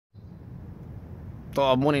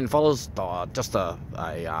Morning, fellas. Just a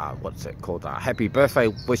what's it called? A happy birthday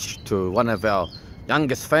wish to one of our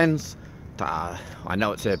youngest fans. I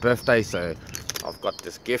know it's her birthday, so I've got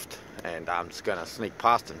this gift, and I'm just gonna sneak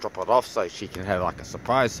past and drop it off so she can have like a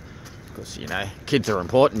surprise. Because you know, kids are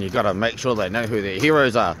important. You got to make sure they know who their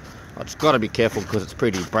heroes are. I just got to be careful because it's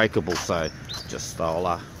pretty breakable. So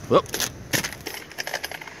I'll whoop.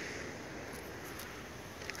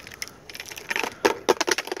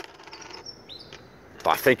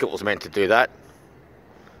 I think it was meant to do that,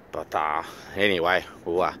 but anyway,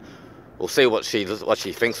 we'll see what she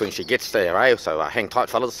thinks when she gets there, eh? So hang tight,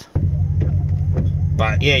 fellas.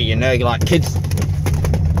 But yeah, you know, like kids.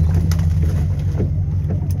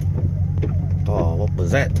 Oh, what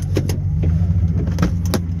was that?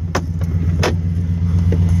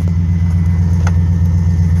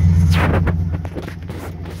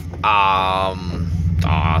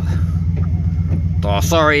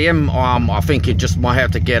 Sorry, Em. I think you just might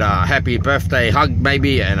have to get a happy birthday hug,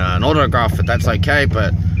 maybe, and an autograph, if that's okay.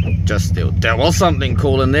 But just there was something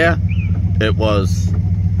cool in there. It was, it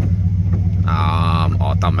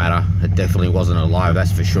doesn't matter. It definitely wasn't alive,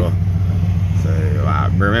 that's for sure. So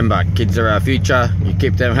remember, kids are our future. You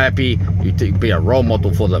keep them happy. You be a role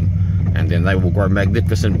model for them, and then they will grow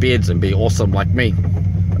magnificent beards and be awesome like me.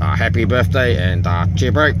 Happy birthday, and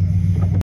cheer break.